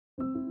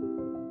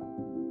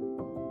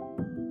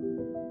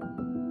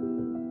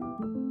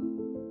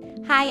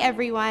Hi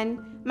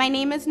everyone, my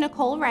name is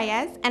Nicole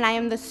Reyes and I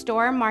am the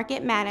store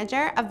market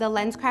manager of the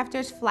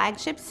LensCrafters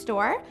flagship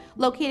store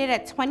located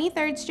at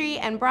 23rd Street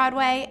and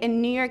Broadway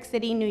in New York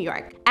City, New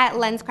York. At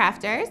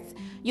LensCrafters,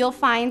 you'll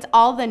find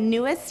all the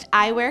newest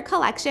eyewear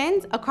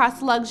collections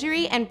across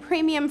luxury and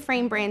premium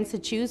frame brands to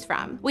choose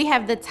from. We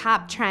have the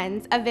top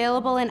trends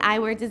available in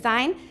eyewear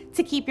design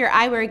to keep your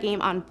eyewear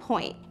game on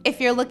point. If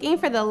you're looking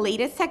for the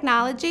latest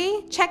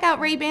technology, check out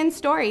Ray-Ban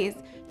Stories,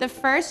 the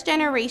first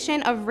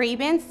generation of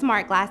Ray-Ban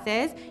smart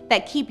glasses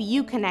that keep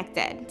you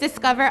connected.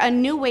 Discover a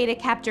new way to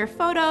capture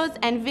photos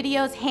and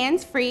videos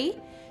hands-free,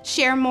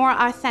 share more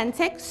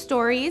authentic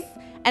stories,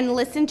 and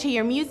listen to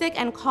your music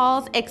and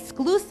calls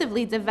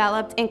exclusively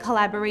developed in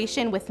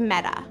collaboration with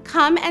Meta.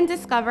 Come and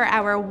discover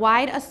our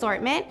wide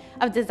assortment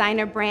of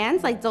designer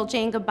brands like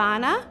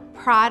Dolce&Gabbana,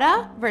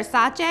 Prada,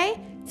 Versace,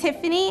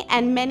 Tiffany,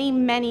 and many,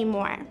 many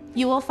more.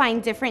 You will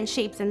find different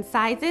shapes and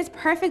sizes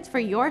perfect for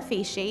your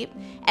face shape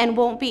and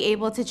won't be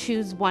able to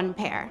choose one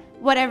pair.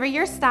 Whatever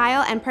your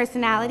style and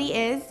personality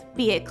is,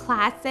 be it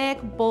classic,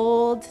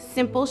 bold,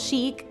 simple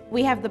chic,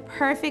 we have the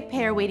perfect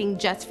pair waiting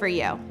just for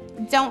you.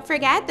 Don't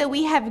forget that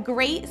we have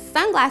great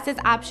sunglasses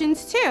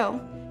options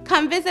too.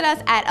 Come visit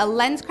us at a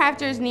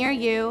LensCrafters near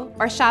you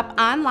or shop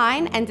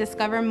online and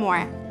discover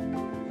more.